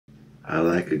I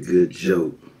like a good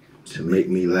joke to make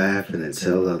me laugh and to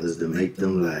tell others to make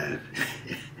them laugh.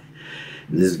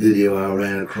 In this video I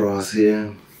ran across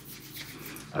here,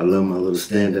 I love my little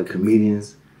stand-up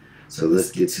comedians. So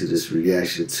let's get to this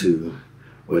reaction to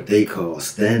what they call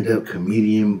stand-up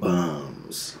comedian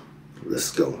bombs.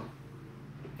 Let's go.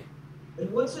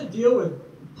 And what's the deal with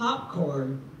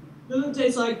popcorn? It doesn't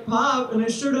taste like pop, and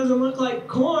it sure doesn't look like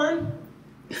corn.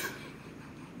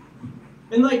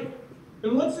 And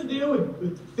what's the deal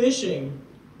with fishing?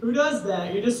 Who does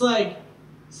that? You're just like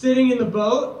sitting in the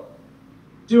boat,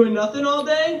 doing nothing all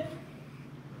day?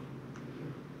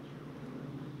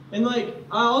 And like,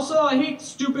 I hate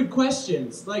stupid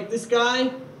questions. Like this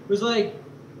guy was like,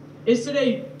 is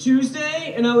today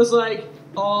Tuesday? And I was like,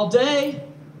 all day.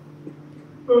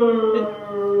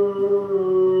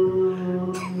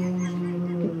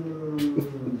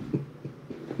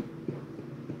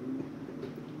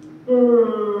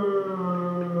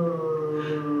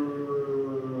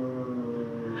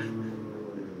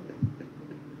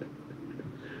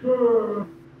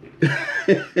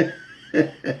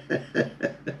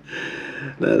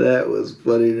 Now that was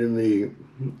funny to me.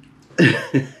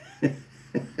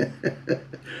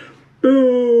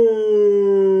 Boo!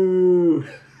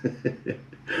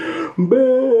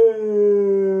 Boo!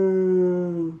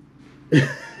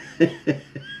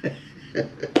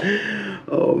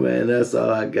 Oh man, that's all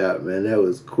I got, man. That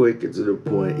was quick and to the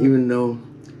point. Even though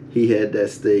he had that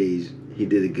stage, he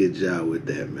did a good job with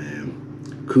that,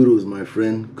 man. Kudos, my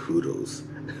friend. Kudos.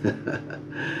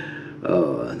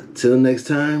 Till next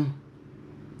time,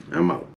 I'm out.